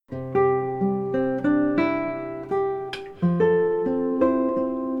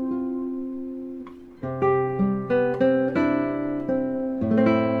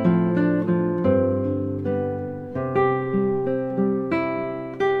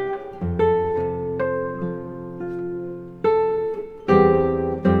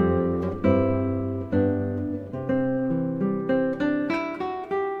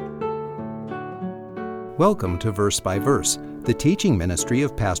Welcome to Verse by Verse, the teaching ministry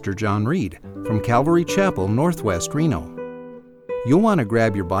of Pastor John Reed from Calvary Chapel, Northwest Reno. You'll want to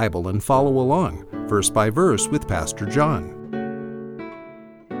grab your Bible and follow along, verse by verse with Pastor John.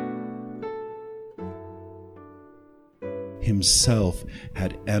 Himself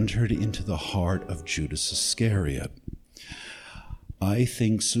had entered into the heart of Judas Iscariot. I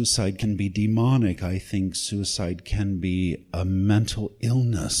think suicide can be demonic. I think suicide can be a mental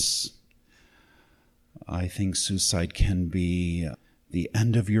illness. I think suicide can be the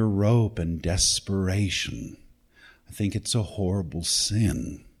end of your rope and desperation. I think it's a horrible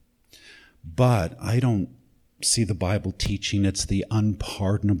sin. But I don't see the Bible teaching it's the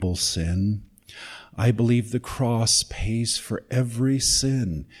unpardonable sin. I believe the cross pays for every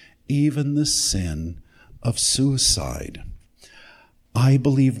sin, even the sin of suicide. I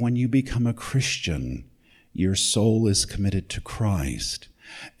believe when you become a Christian, your soul is committed to Christ.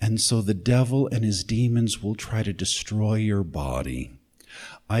 And so the devil and his demons will try to destroy your body.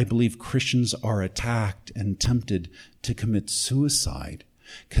 I believe Christians are attacked and tempted to commit suicide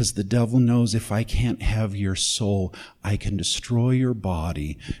because the devil knows if I can't have your soul, I can destroy your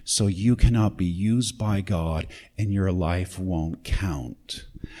body so you cannot be used by God and your life won't count.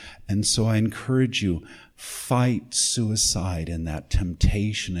 And so I encourage you, fight suicide and that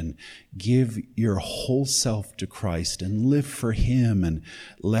temptation and give your whole self to Christ and live for Him and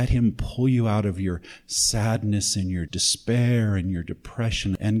let Him pull you out of your sadness and your despair and your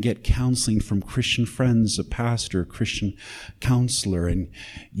depression and get counseling from Christian friends, a pastor, a Christian counselor, and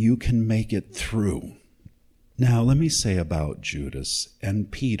you can make it through. Now, let me say about Judas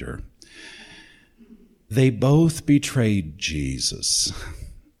and Peter. They both betrayed Jesus.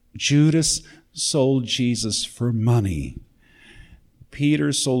 Judas sold Jesus for money.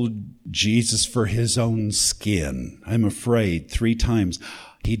 Peter sold Jesus for his own skin. I'm afraid 3 times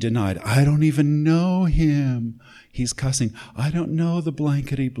he denied, I don't even know him. He's cussing, I don't know the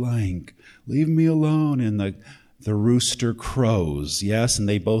blankety blank. Leave me alone. And the rooster crows. Yes, and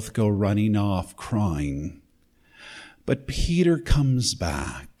they both go running off crying. But Peter comes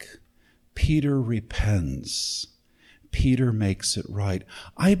back. Peter repents. Peter makes it right.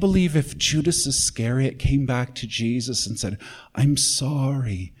 I believe if Judas Iscariot came back to Jesus and said, I'm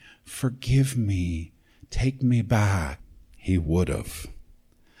sorry, forgive me, take me back, he would have.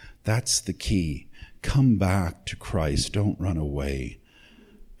 That's the key. Come back to Christ. Don't run away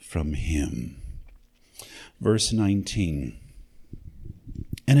from Him. Verse 19.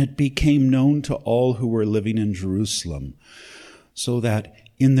 And it became known to all who were living in Jerusalem, so that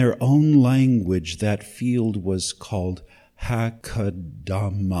in their own language, that field was called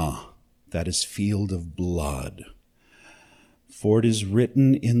Hakadama, that is, field of blood. For it is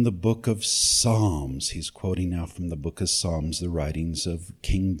written in the book of Psalms, he's quoting now from the book of Psalms, the writings of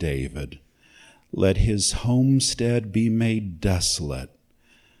King David, let his homestead be made desolate,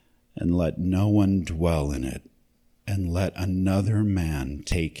 and let no one dwell in it, and let another man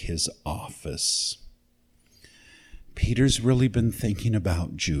take his office. Peter's really been thinking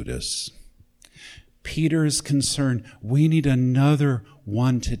about Judas. Peter is concerned, we need another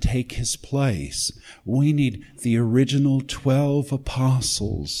one to take his place. We need the original 12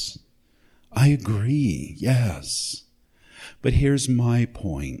 apostles. I agree, yes. But here's my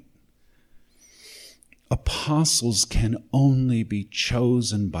point. Apostles can only be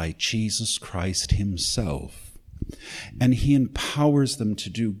chosen by Jesus Christ Himself. And He empowers them to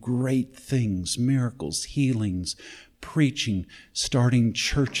do great things, miracles, healings, preaching, starting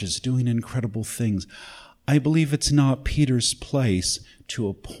churches, doing incredible things. I believe it's not Peter's place to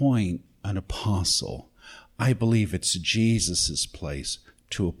appoint an apostle. I believe it's Jesus' place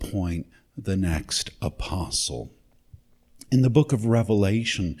to appoint the next apostle. In the book of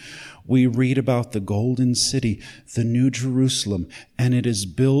Revelation, we read about the golden city, the New Jerusalem, and it is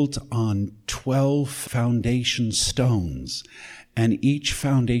built on 12 foundation stones. And each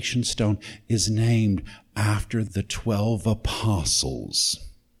foundation stone is named after the 12 apostles.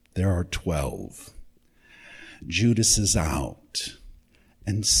 There are 12. Judas is out,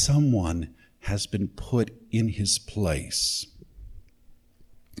 and someone has been put in his place.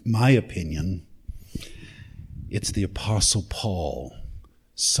 My opinion, it's the Apostle Paul,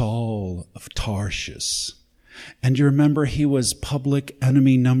 Saul of Tarshish. And you remember he was public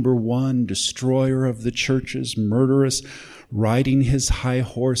enemy number 1, destroyer of the churches, murderous, riding his high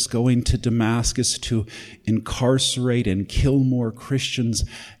horse, going to Damascus to incarcerate and kill more Christians.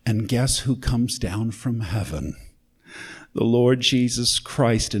 And guess who comes down from heaven? The Lord Jesus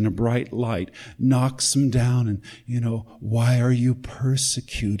Christ in a bright light knocks him down and, why are you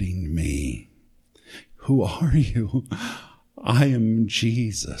persecuting me? Who are you? I am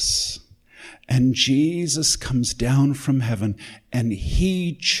Jesus. And Jesus comes down from heaven and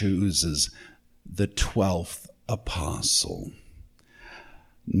he chooses the 12th apostle.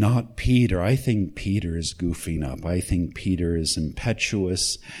 Not Peter. I think Peter is goofing up. I think Peter is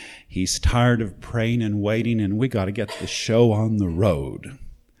impetuous. He's tired of praying and waiting, and we got to get the show on the road.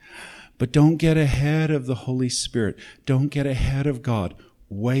 But don't get ahead of the Holy Spirit. Don't get ahead of God.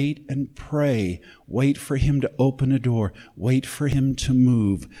 Wait and pray. Wait for him to open a door. Wait for him to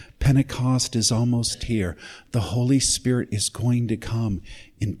move. Pentecost is almost here. The Holy Spirit is going to come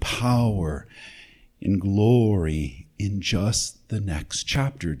in power, in glory, in just the next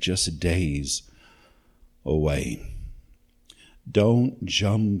chapter, just days away. Don't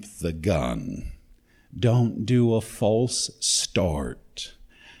jump the gun. Don't do a false start.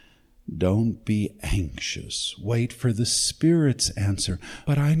 Don't be anxious. Wait for the Spirit's answer.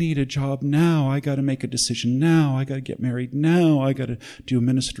 But I need a job now. I got to make a decision now. I got to get married now. I got to do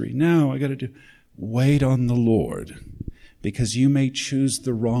ministry now. Wait on the Lord, because you may choose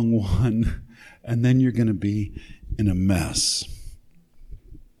the wrong one, and then you're going to be in a mess.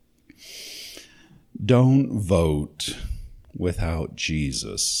 Don't vote without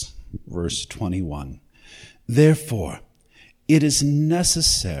Jesus. Verse 21. Therefore, it is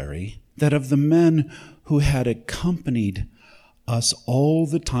necessary that of the men who had accompanied us all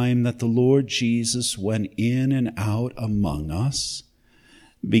the time that the Lord Jesus went in and out among us,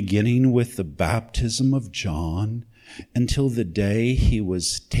 beginning with the baptism of John until the day he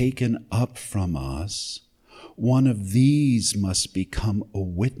was taken up from us, one of these must become a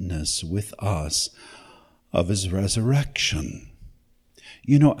witness with us of his resurrection.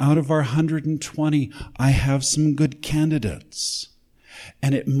 You know, out of our 120, I have some good candidates.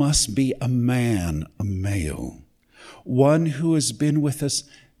 And it must be a man, a male, one who has been with us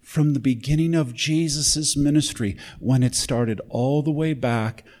from the beginning of Jesus' ministry, when it started all the way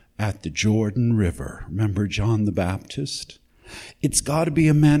back at the Jordan River. Remember John the Baptist? It's got to be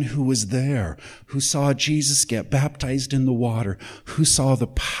a man who was there, who saw Jesus get baptized in the water, who saw the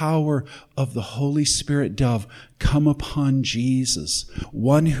power of the Holy Spirit dove come upon Jesus.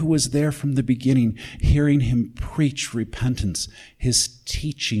 One who was there from the beginning, hearing him preach repentance, his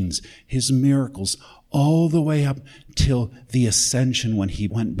teachings, his miracles, all the way up till the ascension when he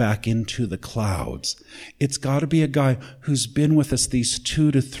went back into the clouds. It's got to be a guy who's been with us these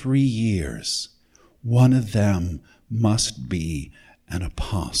 2 to 3 years. One of them must be an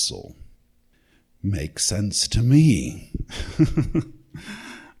apostle. Makes sense to me.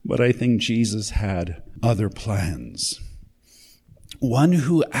 But I think Jesus had other plans. One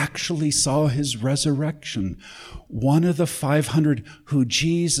who actually saw his resurrection. One of the 500 who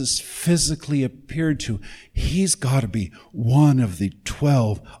Jesus physically appeared to. He's got to be one of the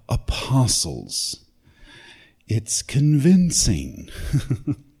 12 apostles. It's convincing.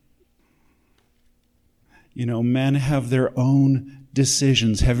 You know, men have their own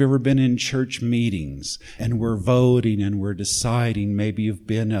decisions. Have you ever been in church meetings and we're voting and we're deciding? Maybe you've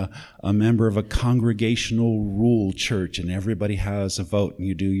been a member of a congregational rule church and everybody has a vote and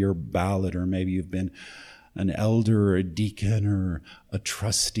you do your ballot, or maybe you've been an elder or a deacon or a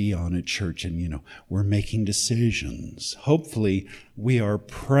trustee on a church and, you know, we're making decisions. Hopefully we are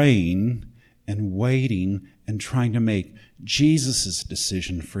praying and waiting and trying to make Jesus'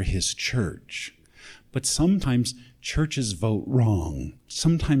 decision for his church. But sometimes churches vote wrong.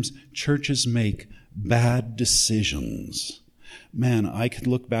 Sometimes churches make bad decisions. Man, I could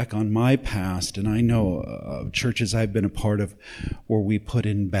look back on my past, and I know churches I've been a part of where we put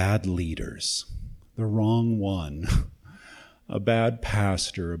in bad leaders, the wrong one, a bad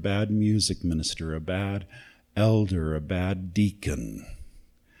pastor, a bad music minister, a bad elder, a bad deacon.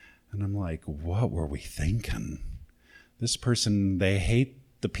 And I'm like, what were we thinking? This person, they hate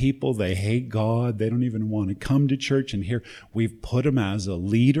the people, they hate God, they don't even want to come to church, and here we've put him as a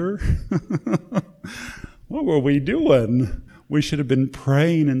leader. What were we doing? We should have been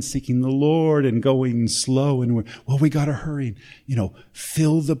praying and seeking the Lord and going slow, and we got to hurry,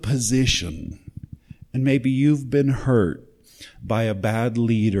 fill the position. And maybe you've been hurt by a bad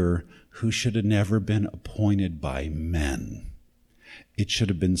leader who should have never been appointed by men. It should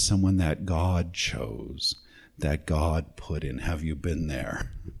have been someone that God chose, that God put in. Have you been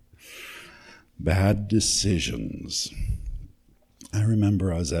there? Bad decisions. I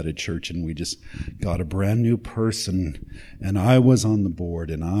remember I was at a church and we just got a brand new person, and I was on the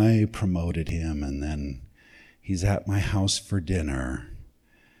board and I promoted him, and then he's at my house for dinner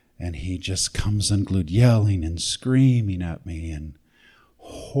and he just comes unglued, yelling and screaming at me, and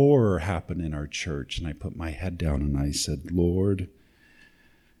horror happened in our church. And I put my head down and I said, Lord,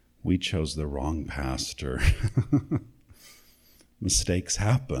 we chose the wrong pastor. Mistakes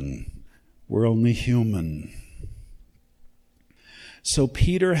happen. We're only human. So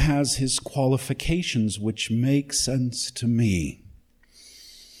Peter has his qualifications, which make sense to me.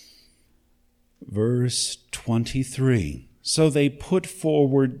 Verse 23. So they put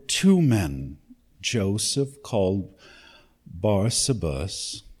forward 2 men, Joseph, called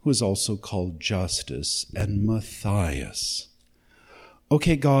Barsabas, who is also called Justus, and Matthias.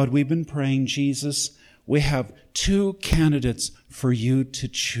 Okay, God, we've been praying, Jesus. We have 2 candidates for you to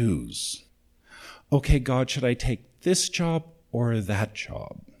choose. Okay, God, should I take this job or that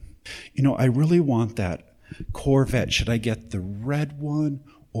job? I really want that Corvette. Should I get the red one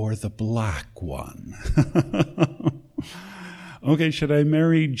or the black one? Okay, should I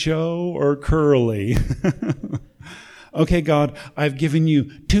marry Joe or Curly? Okay, God, I've given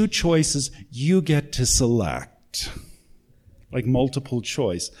you 2 choices. You get to select. Like multiple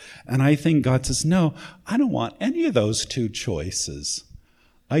choice. And I think God says, no, I don't want any of those 2 choices.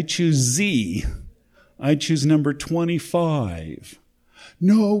 I choose Z. I choose number 25.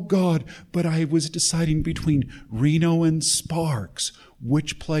 No, God, but I was deciding between Reno and Sparks.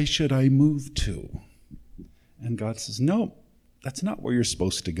 Which place should I move to? And God says, no, that's not where you're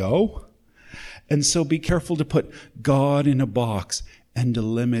supposed to go. And so be careful to put God in a box and to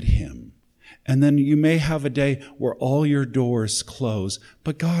limit him. And then you may have a day where all your doors close.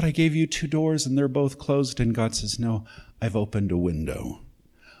 But God, I gave you 2 doors and they're both closed. And God says, no, I've opened a window.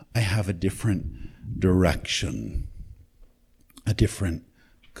 I have a different direction, a different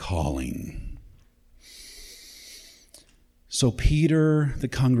calling. So Peter, the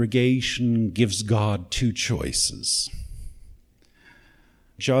congregation, gives God 2 choices.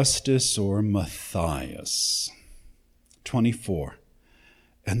 Justus or Matthias. 24.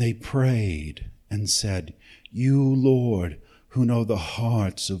 And they prayed and said, you, Lord, who know the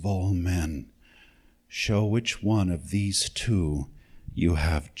hearts of all men, show which one of these 2 you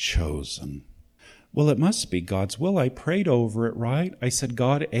have chosen. Well, it must be God's will. I prayed over it, right? I said,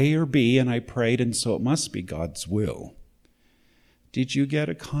 God, A or B, and I prayed, and so it must be God's will. Did you get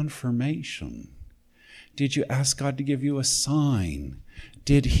a confirmation? Did you ask God to give you a sign?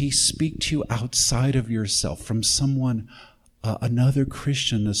 Did he speak to you outside of yourself from someone, another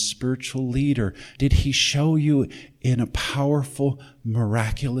Christian, a spiritual leader? Did he show you in a powerful,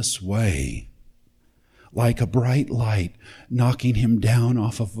 miraculous way? Like a bright light, knocking him down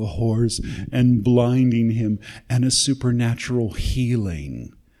off of a horse and blinding him, and a supernatural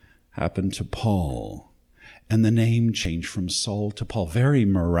healing happened to Paul. And the name changed from Saul to Paul. Very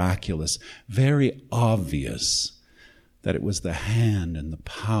miraculous, very obvious that it was the hand and the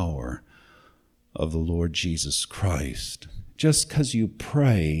power of the Lord Jesus Christ. Just because you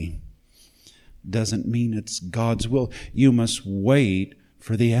pray doesn't mean it's God's will. You must wait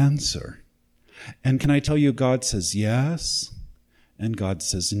for the answer. And can I tell you, God says yes, and God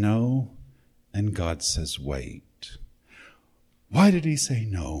says no, and God says wait. Why did he say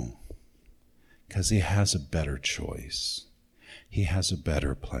no? Because he has a better choice. He has a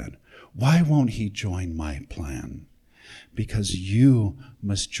better plan. Why won't he join my plan? Because you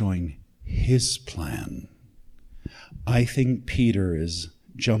must join his plan. I think Peter is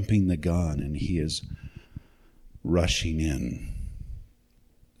jumping the gun and he is rushing in.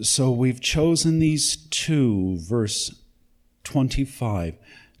 So we've chosen these 2, verse 25,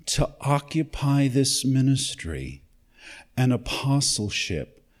 to occupy this ministry, an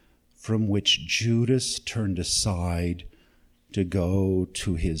apostleship from which Judas turned aside to go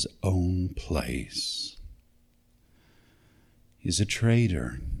to his own place. He's a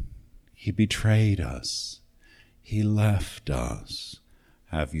traitor. He betrayed us. He left us.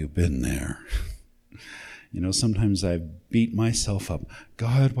 Have you been there? Sometimes I beat myself up.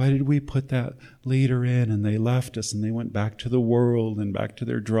 God, why did we put that leader in and they left us and they went back to the world and back to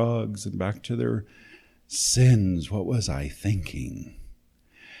their drugs and back to their sins? What was I thinking?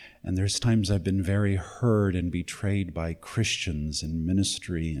 And there's times I've been very hurt and betrayed by Christians in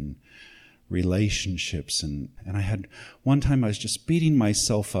ministry and relationships. And I had one time I was just beating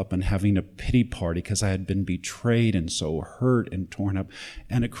myself up and having a pity party because I had been betrayed and so hurt and torn up.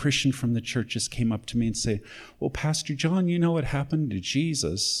 And a Christian from the church just came up to me and said, well, Pastor John, you know what happened to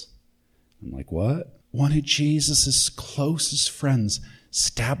Jesus? I'm like, what? One of Jesus' closest friends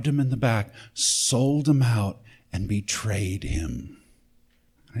stabbed him in the back, sold him out, and betrayed him.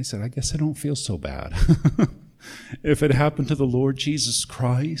 I said, I guess I don't feel so bad. If it happened to the Lord Jesus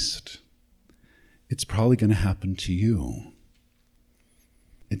Christ, it's probably going to happen to you.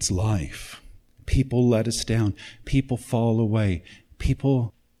 It's life. People let us down. People fall away.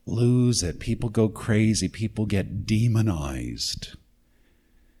 People lose it. People go crazy. People get demonized.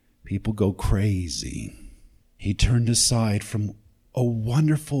 People go crazy. He turned aside from a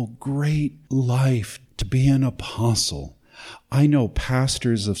wonderful, great life to be an apostle. I know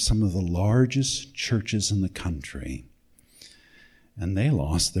pastors of some of the largest churches in the country, and they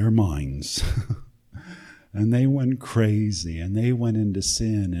lost their minds. And they went crazy, and they went into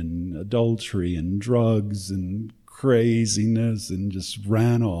sin and adultery and drugs and craziness and just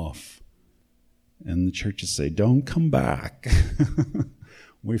ran off. And the churches say, don't come back.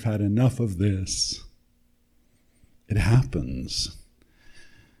 We've had enough of this. It happens.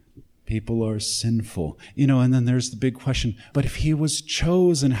 People are sinful. And then there's the big question, but if he was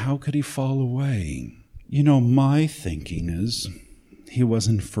chosen, how could he fall away? My thinking is he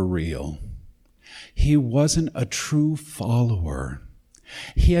wasn't for real. He wasn't a true follower.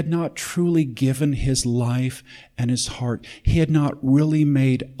 He had not truly given his life and his heart. He had not really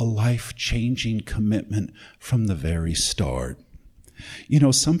made a life-changing commitment from the very start.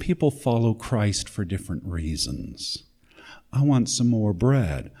 Some people follow Christ for different reasons. I want some more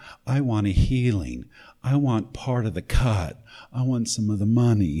bread. I want a healing. I want part of the cut. I want some of the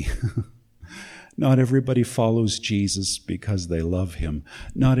money. Not everybody follows Jesus because they love him.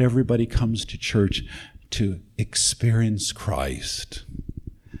 Not everybody comes to church to experience Christ.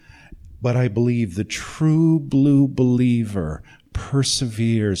 But I believe the true blue believer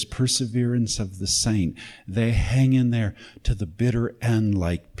perseverance of the saint. They hang in there to the bitter end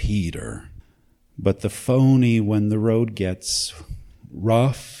like Peter. But the phony, when the road gets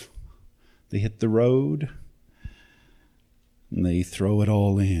rough, they hit the road, and they throw it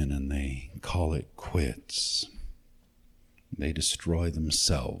all in, and they call it quits. They destroy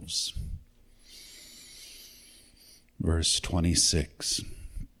themselves. Verse 26.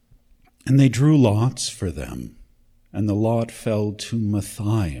 And they drew lots for them, and the lot fell to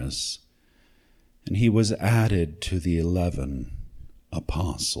Matthias, and he was added to the 11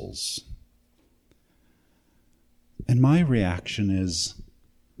 apostles. And my reaction is,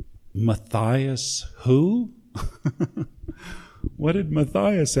 Matthias who? What did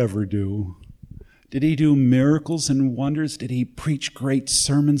Matthias ever do? Did he do miracles and wonders? Did he preach great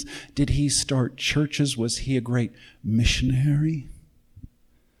sermons? Did he start churches? Was he a great missionary?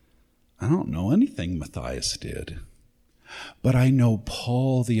 I don't know anything Matthias did. But I know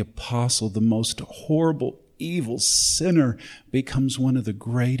Paul the apostle, the most horrible, evil sinner, becomes one of the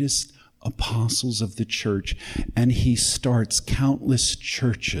greatest apostles of the church, and he starts countless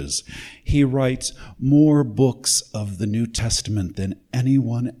churches. He writes more books of the New Testament than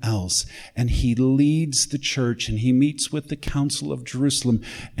anyone else, and he leads the church, and he meets with the Council of Jerusalem,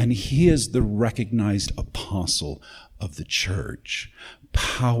 and he is the recognized apostle of the church.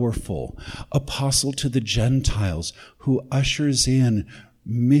 Powerful apostle to the Gentiles who ushers in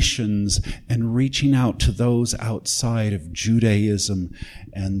missions and reaching out to those outside of Judaism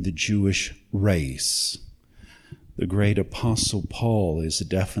and the Jewish race. The great apostle Paul is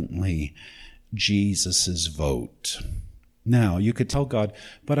definitely Jesus's vote. Now, you could tell God,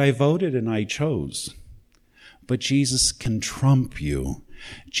 but I voted and I chose. But Jesus can trump you.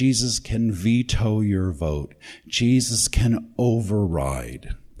 Jesus can veto your vote. Jesus can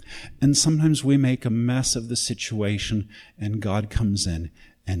override. And sometimes we make a mess of the situation, and God comes in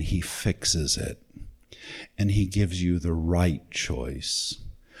and he fixes it. And he gives you the right choice.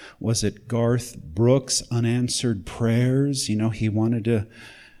 Was it Garth Brooks' unanswered prayers? He wanted to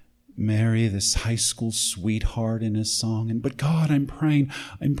marry this high school sweetheart in his song. But God, I'm praying,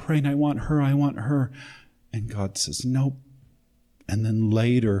 I want her. And God says, nope. And then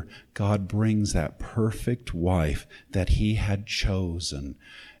later, God brings that perfect wife that he had chosen.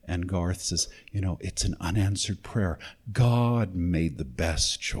 And Garth says, it's an unanswered prayer. God made the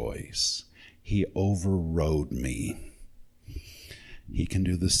best choice. He overrode me. He can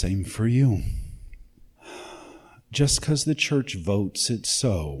do the same for you. Just because the church votes it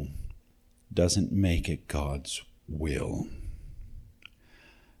so doesn't make it God's will.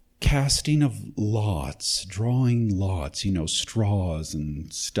 Casting of lots, drawing lots, straws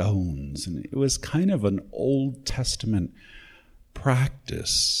and stones. And it was kind of an Old Testament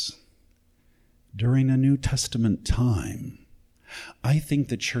practice during a New Testament time. I think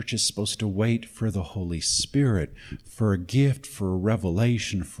the church is supposed to wait for the Holy Spirit, for a gift, for a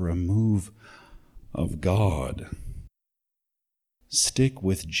revelation, for a move of God. Stick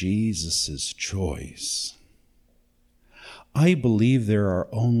with Jesus' choice. I believe there are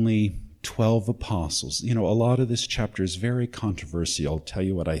only 12 apostles. A lot of this chapter is very controversial. I'll tell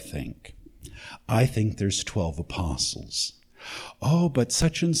you what I think. I think there's 12 apostles. Oh, but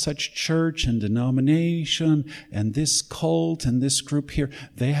such and such church and denomination and this cult and this group here,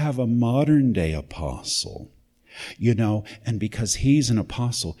 they have a modern day apostle. And because he's an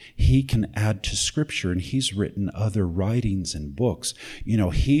apostle, he can add to Scripture, and he's written other writings and books.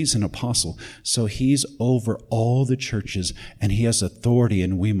 He's an apostle, so he's over all the churches, and he has authority,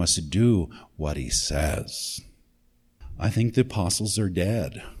 and we must do what he says. I think the apostles are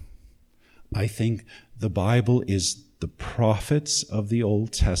dead. I think the Bible is the prophets of the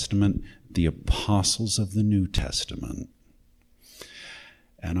Old Testament, the apostles of the New Testament.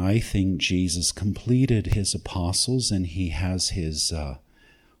 And I think Jesus completed his apostles, and he has his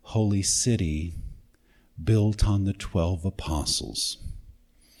holy city built on the 12 apostles.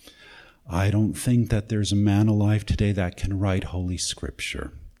 I don't think that there's a man alive today that can write Holy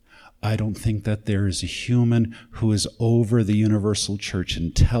Scripture. I don't think that there is a human who is over the universal church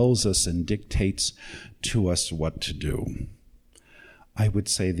and tells us and dictates to us what to do. I would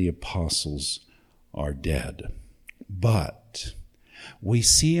say the apostles are dead. But we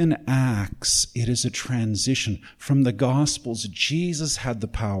see in Acts, it is a transition from the Gospels. Jesus had the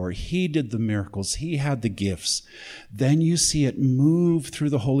power. He did the miracles. He had the gifts. Then you see it move through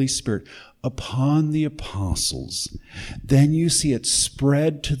the Holy Spirit upon the apostles. Then you see it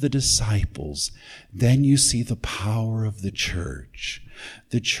spread to the disciples. Then you see the power of the church.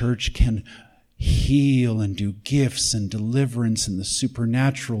 The church can heal and do gifts and deliverance and the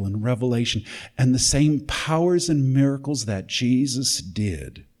supernatural and revelation, and the same powers and miracles that Jesus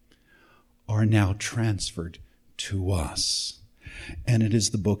did are now transferred to us. And it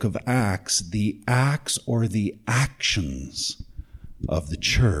is the book of Acts, the acts or the actions of the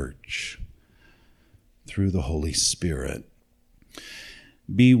church through the Holy Spirit.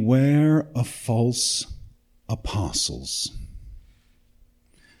 Beware of false apostles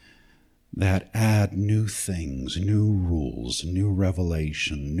that add new things, new rules, new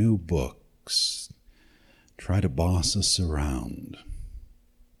revelation, new books, try to boss us around.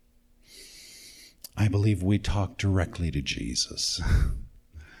 I believe we talk directly to Jesus.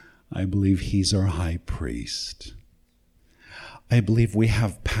 I believe he's our high priest. I believe we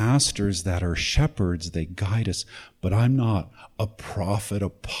have pastors that are shepherds, they guide us, but I'm not a prophet,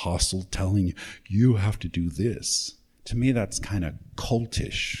 apostle telling you, you have to do this. To me, that's kind of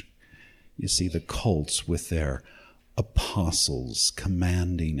cultish. You see the cults with their apostles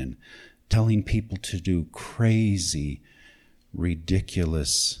commanding and telling people to do crazy,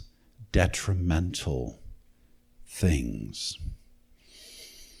 ridiculous, detrimental things.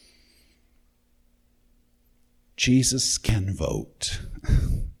 Jesus can vote.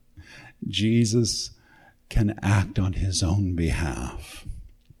 Jesus can act on his own behalf.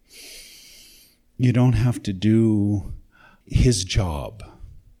 You don't have to do his job.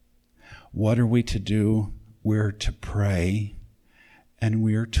 What are we to do? We're to pray, and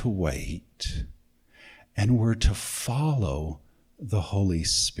we're to wait, and we're to follow the Holy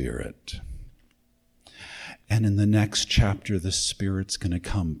Spirit. And in the next chapter, the Spirit's going to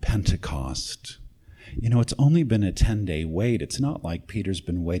come, Pentecost. It's only been a 10-day wait. It's not like Peter's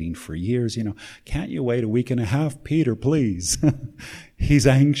been waiting for years. Can't you wait a week and a half? Peter, please. He's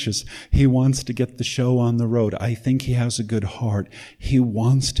anxious. He wants to get the show on the road. I think he has a good heart. He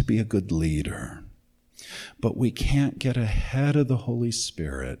wants to be a good leader. But we can't get ahead of the Holy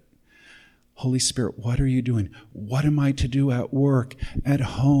Spirit. Holy Spirit, what are you doing? What am I to do at work, at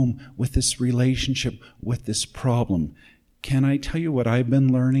home, with this relationship, with this problem? Can I tell you what I've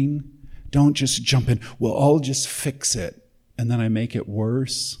been learning? Don't just jump in. Well, I'll just fix it. And then I make it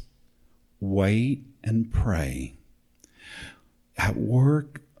worse. Wait and pray. At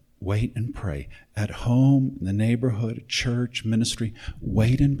work, wait and pray. At home, in the neighborhood, church, ministry,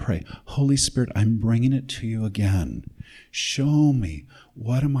 wait and pray. Holy Spirit, I'm bringing it to you again. Show me,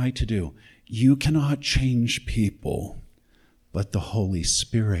 what am I to do? You cannot change people, but the Holy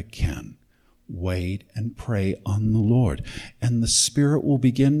Spirit can. Wait and pray on the Lord, and the Spirit will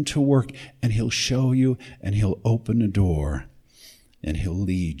begin to work, and he'll show you, and he'll open a door, and he'll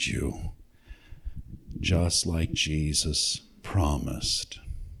lead you, just like Jesus promised.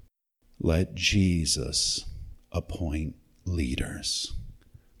 Let Jesus appoint leaders.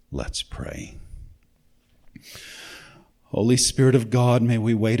 Let's pray. Holy Spirit of God, may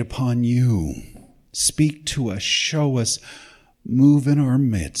we wait upon you. Speak to us, show us, move in our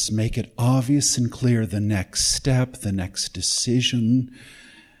midst, make it obvious and clear the next step, the next decision.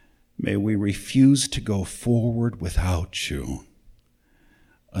 May we refuse to go forward without you.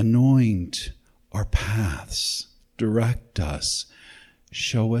 Anoint our paths, direct us,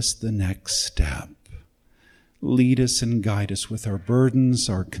 show us the next step. Lead us and guide us with our burdens,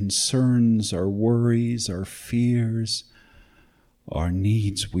 our concerns, our worries, our fears, our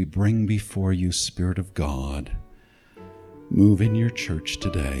needs we bring before you, Spirit of God. Move in your church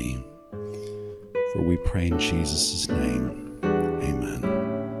today. For we pray in Jesus' name. Amen.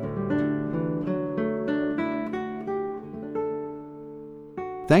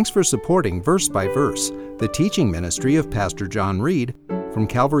 Thanks for supporting Verse by Verse, the teaching ministry of Pastor John Reed from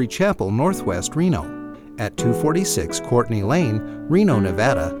Calvary Chapel, Northwest Reno, at 246 Courtney Lane, Reno,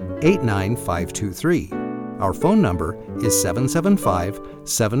 Nevada, 89523. Our phone number is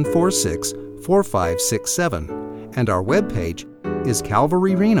 775-746-4567, and our webpage is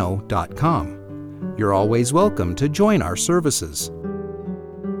calvaryreno.com. You're always welcome to join our services.